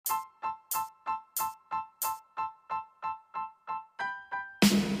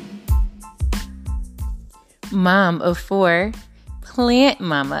mom of 4, plant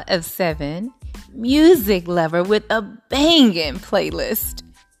mama of 7, music lover with a banging playlist,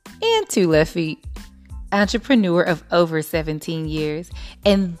 and 2 left feet, entrepreneur of over 17 years,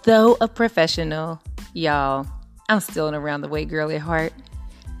 and though a professional, y'all, I'm still an around the way girl at heart.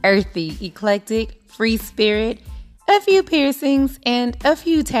 Earthy, eclectic, free spirit, a few piercings, and a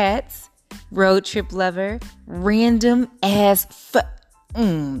few tats. Road trip lover, random as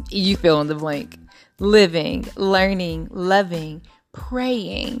you fill in the blank. Living, learning, loving,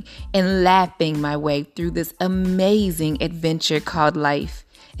 praying, and laughing my way through this amazing adventure called life.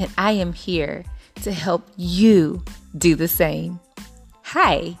 And I am here to help you do the same.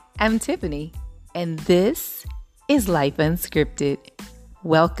 Hi, I'm Tiffany, and this is Life Unscripted.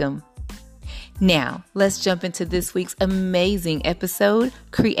 Welcome. Now, let's jump into this week's amazing episode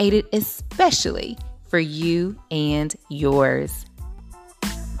created especially for you and yours.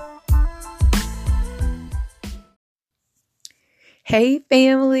 Hey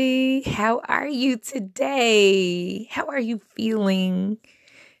family, how are you today? How are you feeling?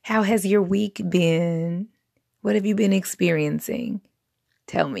 How has your week been? What have you been experiencing?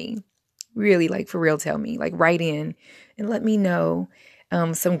 Tell me. Really, for real, tell me. Write in and let me know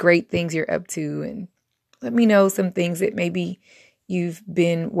some great things you're up to, and let me know some things that maybe you've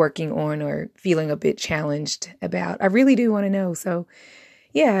been working on or feeling a bit challenged about. I really do want to know. So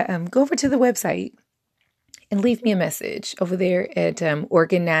yeah, go over to the website and leave me a message over there at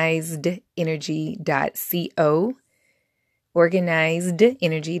organizedenergy.co,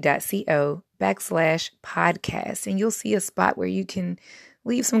 organizedenergy.co/podcast. And you'll see a spot where you can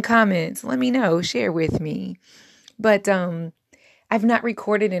leave some comments. Let me know, share with me. But I've not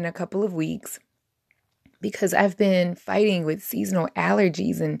recorded in a couple of weeks because I've been fighting with seasonal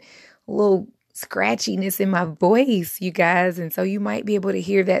allergies and a little scratchiness in my voice, you guys. And so you might be able to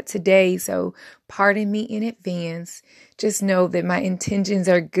hear that today. So pardon me in advance. Just know that my intentions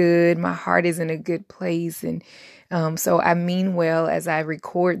are good. My heart is in a good place. And so I mean well as I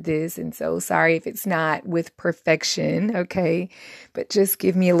record this. And so sorry if it's not with perfection. Okay. But just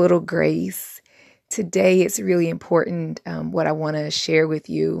give me a little grace. Today, it's really important what I want to share with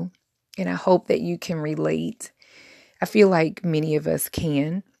you, and I hope that you can relate. I feel like many of us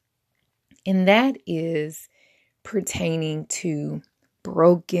can, and that is pertaining to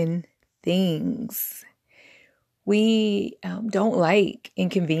broken things. We don't like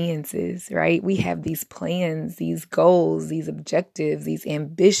inconveniences, right? We have these plans, these goals, these objectives, these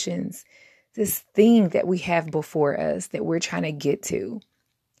ambitions, this thing that we have before us that we're trying to get to.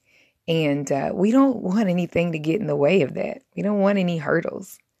 And we don't want anything to get in the way of that. We don't want any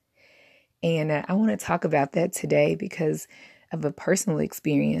hurdles. And I want to talk about that today because of a personal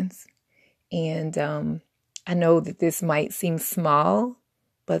experience. And I know that this might seem small,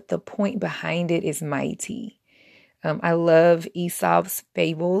 but the point behind it is mighty. I love Aesop's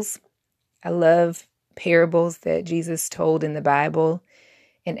fables. I love parables that Jesus told in the Bible.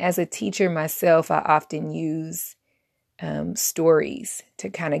 And as a teacher myself, I often use stories to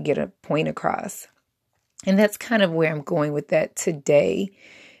kind of get a point across. And that's kind of where I'm going with that today.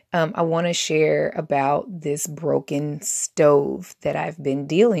 I want to share about this broken stove that I've been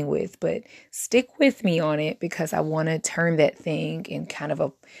dealing with, but stick with me on it because I want to turn that thing and kind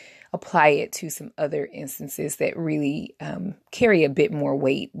of apply it to some other instances that really carry a bit more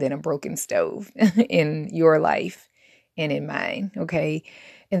weight than a broken stove in your life and in mine. Okay.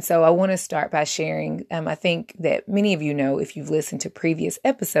 And so I want to start by sharing, I think that many of you know, if you've listened to previous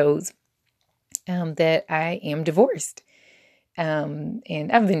episodes, that I am divorced. And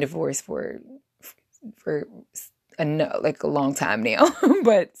I've been divorced for a long time now,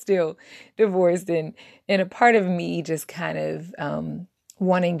 but still divorced. And a part of me just kind of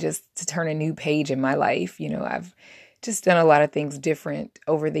wanting just to turn a new page in my life. You know, I've just done a lot of things different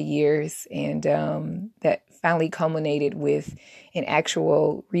over the years, and that finally culminated with an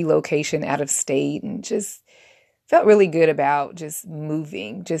actual relocation out of state, and just felt really good about just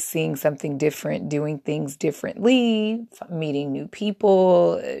moving, just seeing something different, doing things differently, meeting new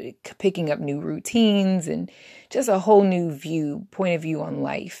people, picking up new routines, and just a whole new point of view on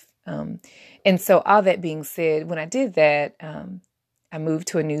life. And so all that being said, when I did that, I moved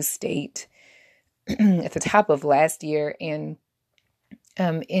to a new state at the top of last year. And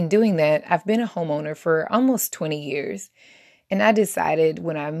in doing that, I've been a homeowner for almost 20 years. And I decided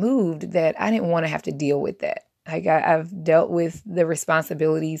when I moved that I didn't want to have to deal with that. I've dealt with the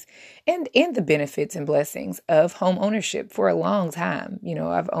responsibilities and the benefits and blessings of home ownership for a long time. You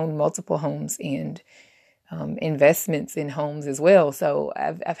know, I've owned multiple homes and investments in homes as well. So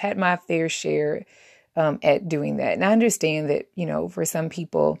I've had my fair share at doing that. And I understand that, you know, for some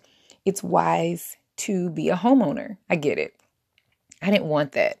people, it's wise to be a homeowner. I get it. I didn't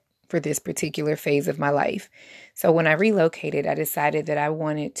want that for this particular phase of my life. So when I relocated, I decided that I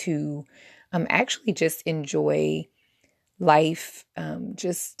wanted to actually just enjoy life,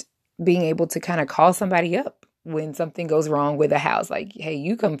 just being able to kind of call somebody up when something goes wrong with a house. Like, hey,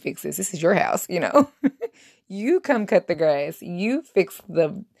 you come fix this. This is your house, You come cut the grass. You fix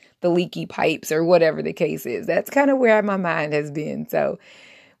the leaky pipes or whatever the case is. That's kind of where my mind has been. So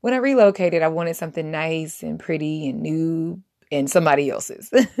when I relocated, I wanted something nice and pretty and new and somebody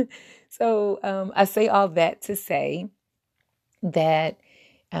else's. So I say all that to say that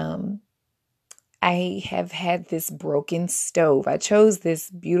I have had this broken stove. I chose this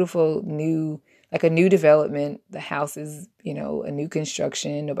beautiful new development. The house is, a new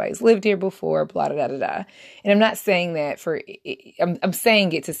construction. Nobody's lived here before, blah, blah, blah, blah. And I'm not saying that I'm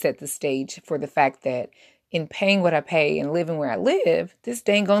saying it to set the stage for the fact that in paying what I pay and living where I live, this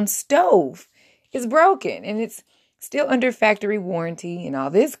dang on stove is broken and it's still under factory warranty and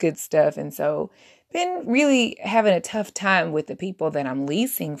all this good stuff. And so been really having a tough time with the people that I'm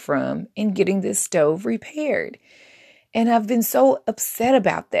leasing from in getting this stove repaired. And I've been so upset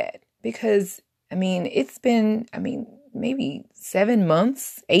about that because, it's been, maybe 7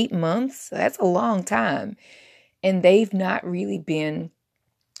 months, 8 months. That's a long time. And they've not really been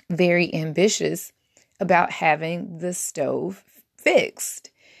very ambitious about having the stove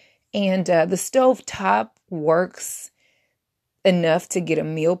fixed. And the stove top works enough to get a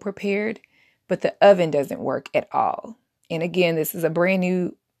meal prepared, but the oven doesn't work at all. And again, this is a brand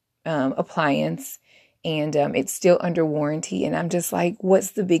new appliance and it's still under warranty. And I'm just like,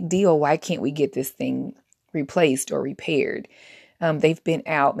 what's the big deal? Why can't we get this thing replaced or repaired? They've been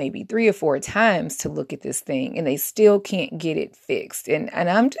out maybe 3 or 4 times to look at this thing and they still can't get it fixed. And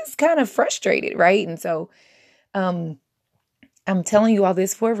I'm just kind of frustrated, right? And so I'm telling you all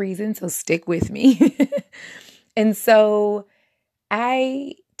this for a reason, so stick with me. And so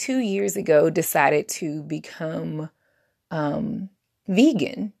I 2 years ago decided to become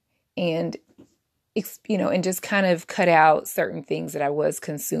vegan and just kind of cut out certain things that I was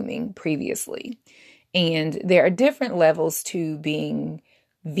consuming previously. And there are different levels to being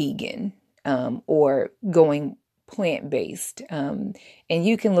vegan or going plant-based. And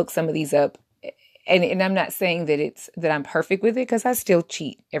you can look some of these up. And I'm not saying that I'm perfect with it because I still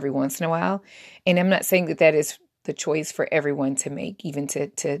cheat every once in a while. And I'm not saying that is the choice for everyone to make, even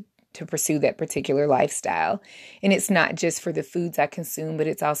to pursue that particular lifestyle. And it's not just for the foods I consume, but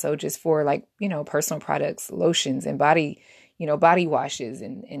it's also just for personal products, lotions and body washes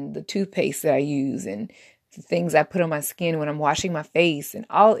and the toothpaste that I use and the things I put on my skin when I'm washing my face and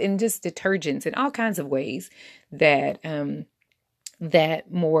just detergents and all kinds of ways that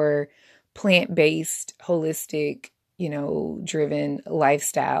more plant-based, holistic, driven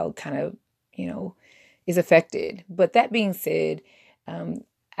lifestyle kind of, is affected. But that being said,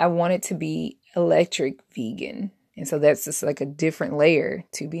 I want it to be electric vegan. And so that's just like a different layer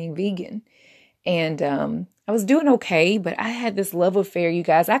to being vegan. And I was doing okay, but I had this love affair, you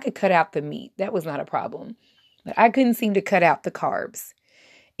guys. I could cut out the meat. That was not a problem. But I couldn't seem to cut out the carbs.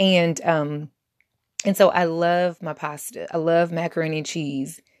 And so I love my pasta. I love macaroni and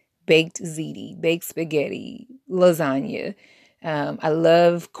cheese, baked ziti, baked spaghetti, lasagna. I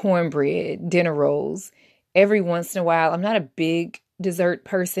love cornbread, dinner rolls. Every once in a while, I'm not a big dessert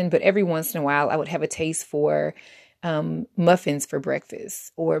person, but every once in a while I would have a taste for muffins for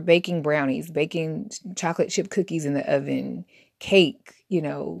breakfast or baking brownies, baking chocolate chip cookies in the oven, cake,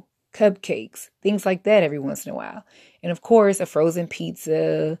 cupcakes, things like that every once in a while. And of course, a frozen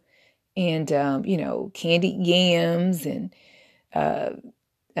pizza and, candied yams and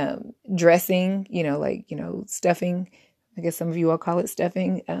dressing, stuffing. I guess some of you all call it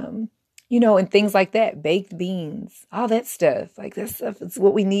stuffing. And things like that, baked beans, all that stuff. Like that stuff is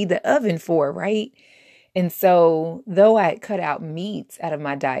what we need the oven for, right? And so though I cut out meats out of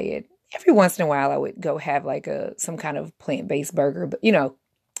my diet, every once in a while I would go have like some kind of plant-based burger,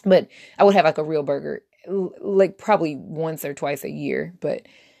 but I would have like a real burger, like probably once or twice a year. But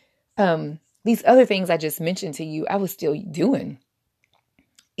these other things I just mentioned to you, I was still doing.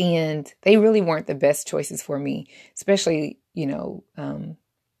 And they really weren't the best choices for me, especially,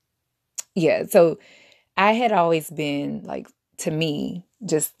 so I had always been like, to me,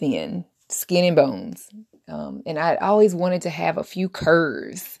 just thin, skin and bones. And I always wanted to have a few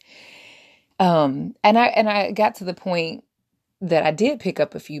curves. And I got to the point that I did pick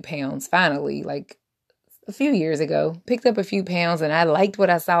up a few pounds finally, like a few years ago, picked up a few pounds and I liked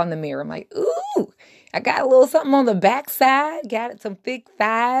what I saw in the mirror. I'm like, ooh, I got a little something on the backside, got some thick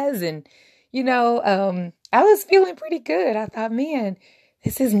thighs and, I was feeling pretty good. I thought, man,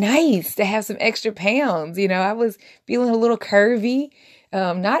 this is nice to have some extra pounds. I was feeling a little curvy,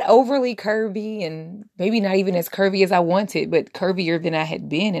 not overly curvy and maybe not even as curvy as I wanted, but curvier than I had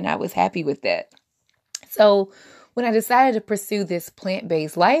been. And I was happy with that. So when I decided to pursue this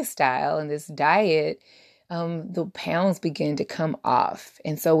plant-based lifestyle and this diet, the pounds began to come off.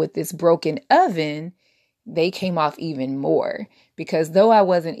 And so with this broken oven, they came off even more, because though I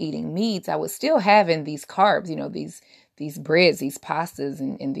wasn't eating meats, I was still having these carbs, these breads, these pastas,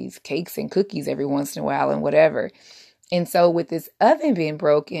 and these cakes and cookies every once in a while and whatever. And so with this oven being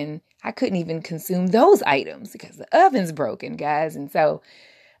broken, I couldn't even consume those items because the oven's broken, guys. And so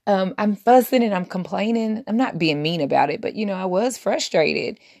I'm fussing and I'm complaining. I'm not being mean about it, but I was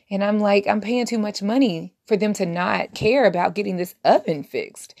frustrated, and I'm like, I'm paying too much money for them to not care about getting this oven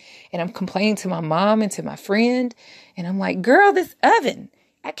fixed. And I'm complaining to my mom and to my friend, and I'm like, girl, this oven,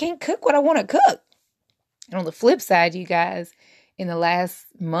 I can't cook what I want to cook. And on the flip side, you guys, in the last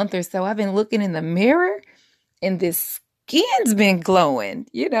month or so, I've been looking in the mirror and this skin's been glowing.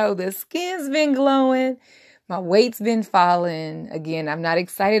 The skin's been glowing. My weight's been falling. Again, I'm not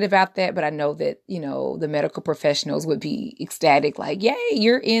excited about that, but I know that, the medical professionals would be ecstatic, like, yay,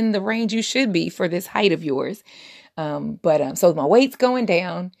 you're in the range you should be for this height of yours. So my weight's going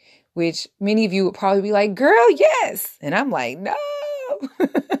down, which many of you would probably be like, girl, yes. And I'm like, no.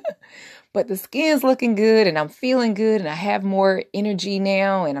 But the skin's looking good and I'm feeling good and I have more energy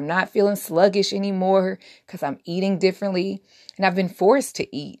now and I'm not feeling sluggish anymore because I'm eating differently. And I've been forced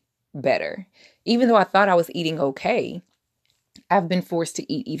to eat better. Even though I thought I was eating okay, I've been forced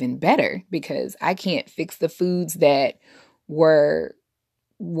to eat even better because I can't fix the foods that were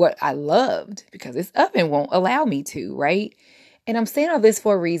what I loved because this oven won't allow me to, right? And I'm saying all this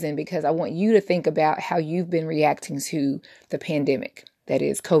for a reason because I want you to think about how you've been reacting to the pandemic, that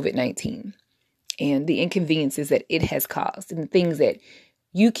is COVID-19, and the inconveniences that it has caused and the things that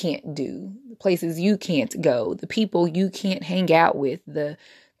you can't do, the places you can't go, the people you can't hang out with, the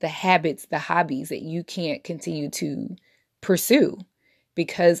habits, the hobbies that you can't continue to pursue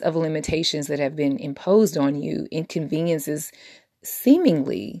because of limitations that have been imposed on you,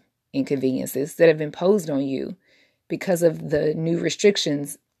 seemingly inconveniences that have been imposed on you because of the new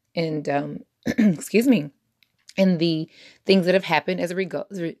restrictions and, and the things that have happened as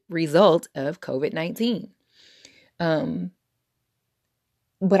a result of COVID-19.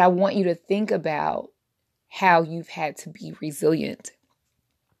 But I want you to think about how you've had to be resilient.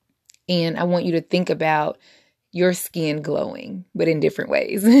 And I want you to think about your skin glowing, but in different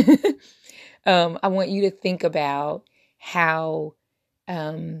ways. I want you to think about how,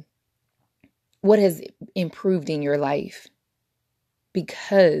 what has improved in your life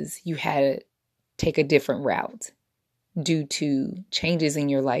because you had to take a different route due to changes in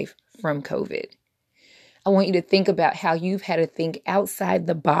your life from COVID. I want you to think about how you've had to think outside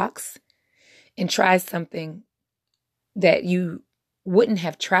the box and try something that you wouldn't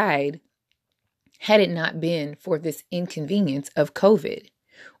have tried had it not been for this inconvenience of COVID,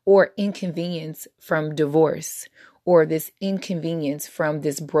 or inconvenience from divorce, or this inconvenience from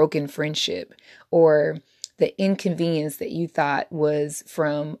this broken friendship, or the inconvenience that you thought was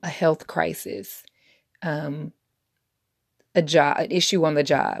from a health crisis, a job, an issue on the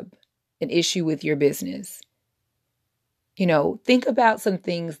job, an issue with your business. Think about some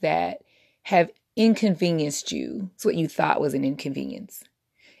things that have inconvenienced you. It's what you thought was an inconvenience.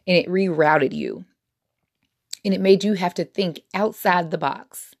 And it rerouted you. And it made you have to think outside the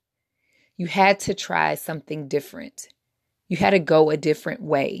box. You had to try something different. You had to go a different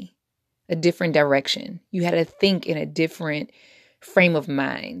way, a different direction. You had to think in a different frame of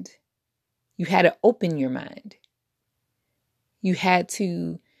mind. You had to open your mind. You had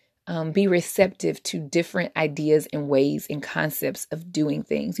to be receptive to different ideas and ways and concepts of doing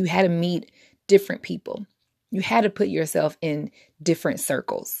things. You had to meet different people. You had to put yourself in different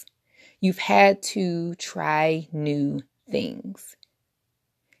circles. You've had to try new things.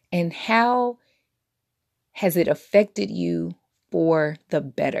 And how has it affected you for the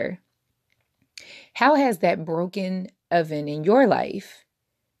better? How has that broken oven in your life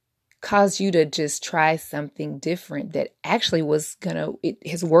caused you to just try something different that actually it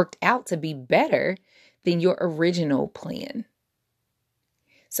has worked out to be better than your original plan?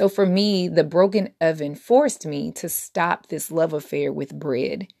 So for me, the broken oven forced me to stop this love affair with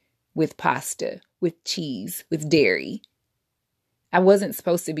bread, with pasta, with cheese, with dairy. I wasn't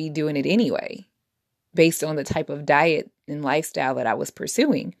supposed to be doing it anyway, based on the type of diet and lifestyle that I was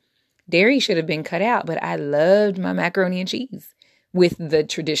pursuing. Dairy should have been cut out, but I loved my macaroni and cheese with the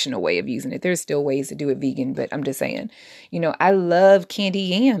traditional way of using it. There's still ways to do it vegan, but I'm just saying, I love candy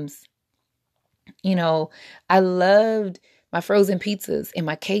yams. I loved my frozen pizzas and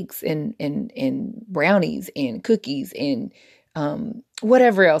my cakes and brownies and cookies and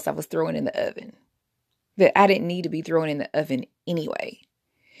whatever else I was throwing in the oven that I didn't need to be throwing in the oven anyway.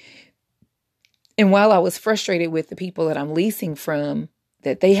 And while I was frustrated with the people that I'm leasing from,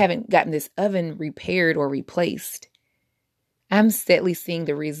 that they haven't gotten this oven repaired or replaced, I'm steadily seeing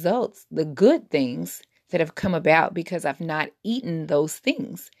the results, the good things that have come about because I've not eaten those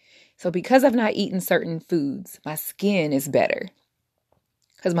things. So because I've not eaten certain foods, my skin is better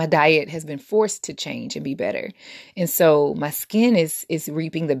because my diet has been forced to change and be better. And so my skin is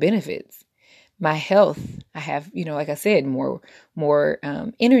reaping the benefits. My health, I have, like I said, more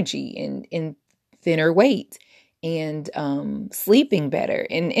energy and thinner weight and sleeping better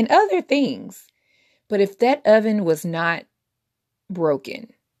and other things. But if that oven was not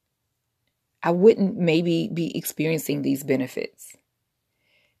broken, I wouldn't maybe be experiencing these benefits.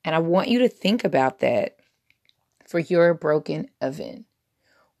 And I want you to think about that for your broken oven.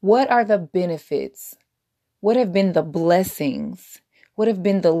 What are the benefits? What have been the blessings? What have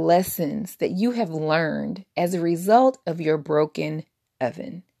been the lessons that you have learned as a result of your broken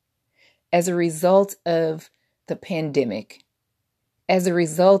oven? As a result of the pandemic? As a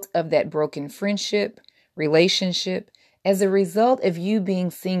result of that broken friendship, relationship? As a result of you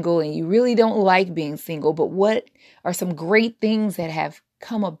being single and you really don't like being single, but what are some great things that have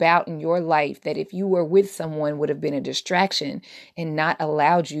come about in your life that if you were with someone would have been a distraction and not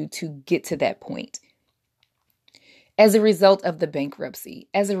allowed you to get to that point? As a result of the bankruptcy,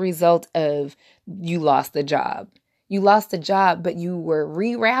 as a result of you lost the job. You lost the job, but you were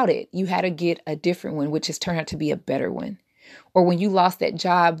rerouted. You had to get a different one, which has turned out to be a better one. Or when you lost that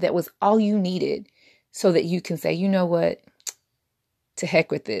job, that was all you needed so that you can say, you know what? To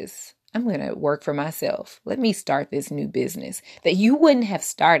heck with this. I'm going to work for myself. Let me start this new business that you wouldn't have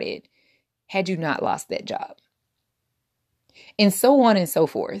started had you not lost that job. And so on and so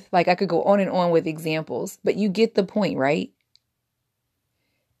forth. Like I could go on and on with examples, but you get the point, right?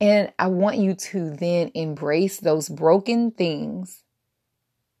 And I want you to then embrace those broken things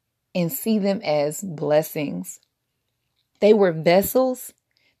and see them as blessings. They were vessels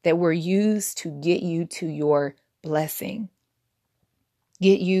that were used to get you to your blessing,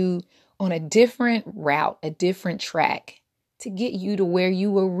 get you on a different route, a different track, to get you to where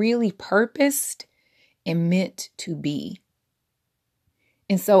you were really purposed and meant to be.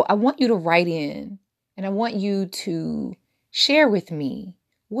 And so I want you to write in and I want you to share with me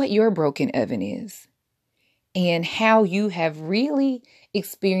what your broken oven is and how you have really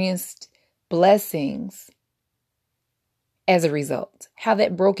experienced blessings as a result, how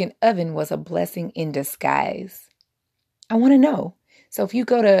that broken oven was a blessing in disguise. I want to know. So if you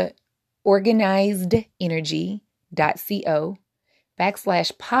go to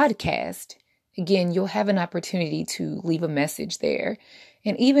organizedenergy.co/podcast, again, you'll have an opportunity to leave a message there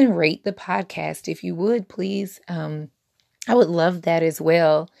and even rate the podcast if you would, please. I would love that as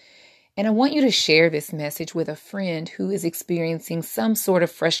well. And I want you to share this message with a friend who is experiencing some sort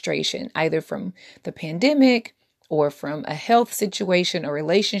of frustration, either from the pandemic or from a health situation, a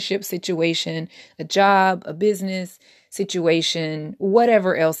relationship situation, a job, a business situation,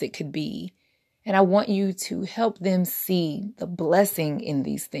 whatever else it could be. And I want you to help them see the blessing in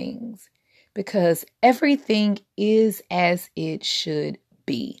these things because everything is as it should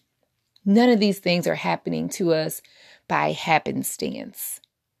be. None of these things are happening to us by happenstance.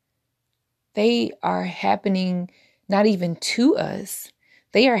 They are happening not even to us.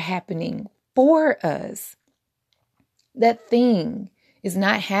 They are happening for us. That thing is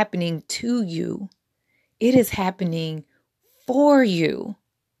not happening to you. It is happening for you.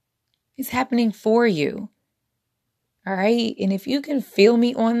 It's happening for you. All right. And if you can feel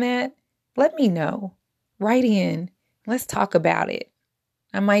me on that, let me know. Write in. Let's talk about it.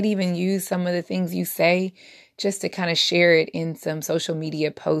 I might even use some of the things you say just to kind of share it in some social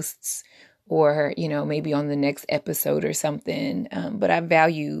media posts or, maybe on the next episode or something. But I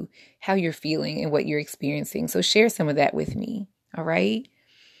value how you're feeling and what you're experiencing. So share some of that with me. All right.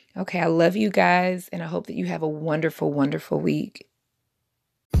 Okay. I love you guys. And I hope that you have a wonderful, wonderful week.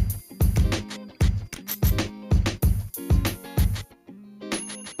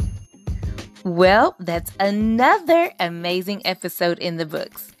 Well, that's another amazing episode in the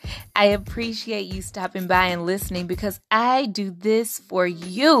books. I appreciate you stopping by and listening because I do this for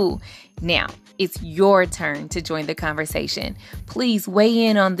you. Now, it's your turn to join the conversation. Please weigh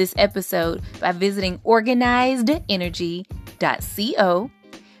in on this episode by visiting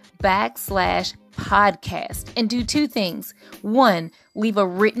organizedenergy.co/podcast and do two things. One, leave a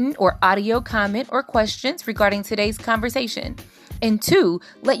written or audio comment or questions regarding today's conversation. And 2,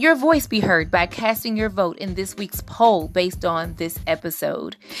 let your voice be heard by casting your vote in this week's poll based on this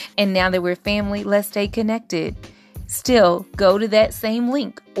episode. And now that we're family, let's stay connected. Still, go to that same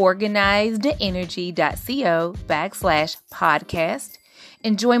link, organizedenergy.co/podcast.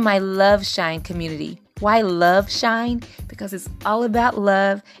 And join my Love Shine community. Why Love Shine? Because it's all about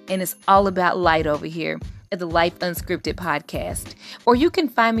love and it's all about light over here at the Life Unscripted podcast. Or you can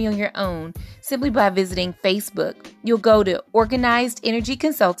find me on your own simply by visiting Facebook. You'll go to Organized Energy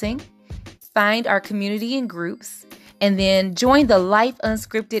Consulting, find our community and groups, and then join the Life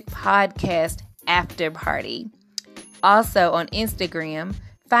Unscripted podcast after party. Also on Instagram,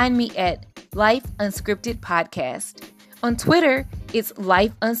 find me at Life Unscripted Podcast. On Twitter, it's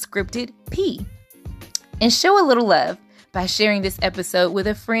Life Unscripted P. And show a little love by sharing this episode with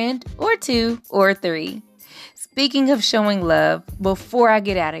a friend or 2 or 3. Speaking of showing love, before I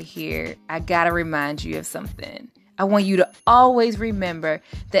get out of here, I gotta remind you of something. I want you to always remember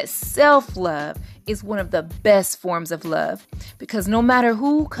that self-love is one of the best forms of love, because no matter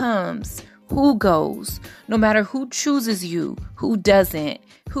who comes, who goes, no matter who chooses you, who doesn't,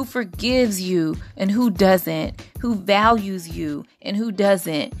 who forgives you and who doesn't, who values you and who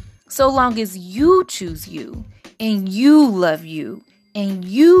doesn't, so long as you choose you and you love you and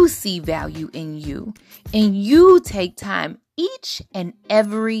you see value in you and you take time each and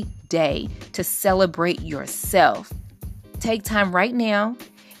every day to celebrate yourself. Take time right now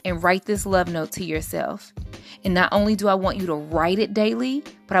and write this love note to yourself. And not only do I want you to write it daily,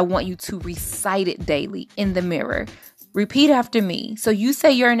 but I want you to recite it daily in the mirror. Repeat after me. So you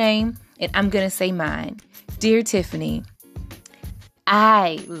say your name and I'm going to say mine. Dear Tiffany,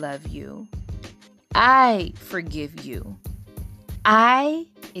 I love you. I forgive you. I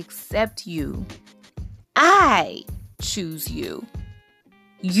accept you. I choose you.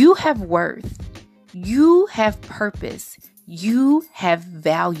 You have worth. You have purpose. You have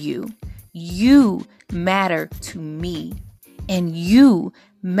value. You matter to me, and you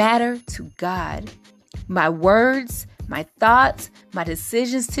matter to God. My words, my thoughts, my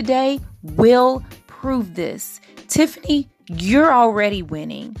decisions today will prove this. Tiffany, you're already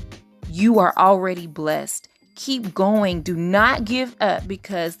winning. You are already blessed. Keep going. Do not give up,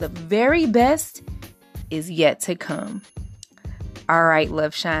 because the very best is yet to come. All right,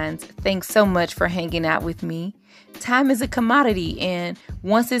 Love Shines. Thanks so much for hanging out with me. Time is a commodity, and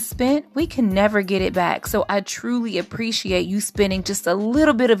once it's spent, we can never get it back. So I truly appreciate you spending just a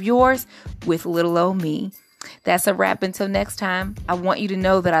little bit of yours with little old me. That's a wrap until next time. I want you to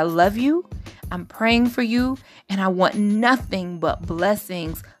know that I love you. I'm praying for you, and I want nothing but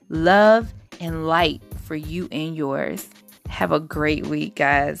blessings, love, and light for you and yours. Have a great week,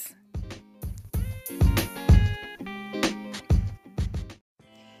 guys.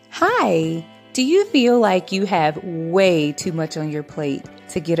 Hi. Do you feel like you have way too much on your plate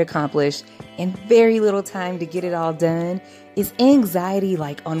to get accomplished and very little time to get it all done? Is anxiety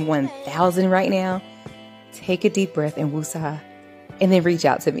like on 1,000 right now? Take a deep breath and woosah, and then reach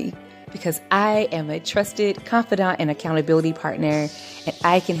out to me, because I am a trusted confidant and accountability partner, and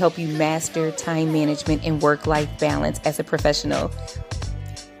I can help you master time management and work-life balance as a professional.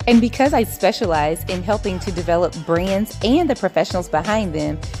 And because I specialize in helping to develop brands and the professionals behind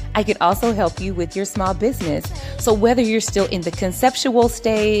them, I could also help you with your small business. So whether you're still in the conceptual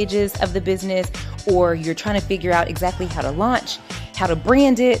stages of the business, or you're trying to figure out exactly how to launch, how to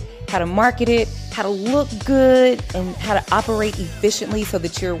brand it, how to market it, how to look good, and how to operate efficiently so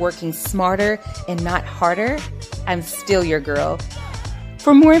that you're working smarter and not harder, I'm still your girl.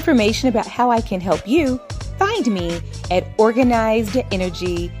 For more information about how I can help you, find me at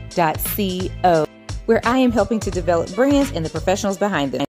organizedenergy.co, where I am helping to develop brands and the professionals behind them.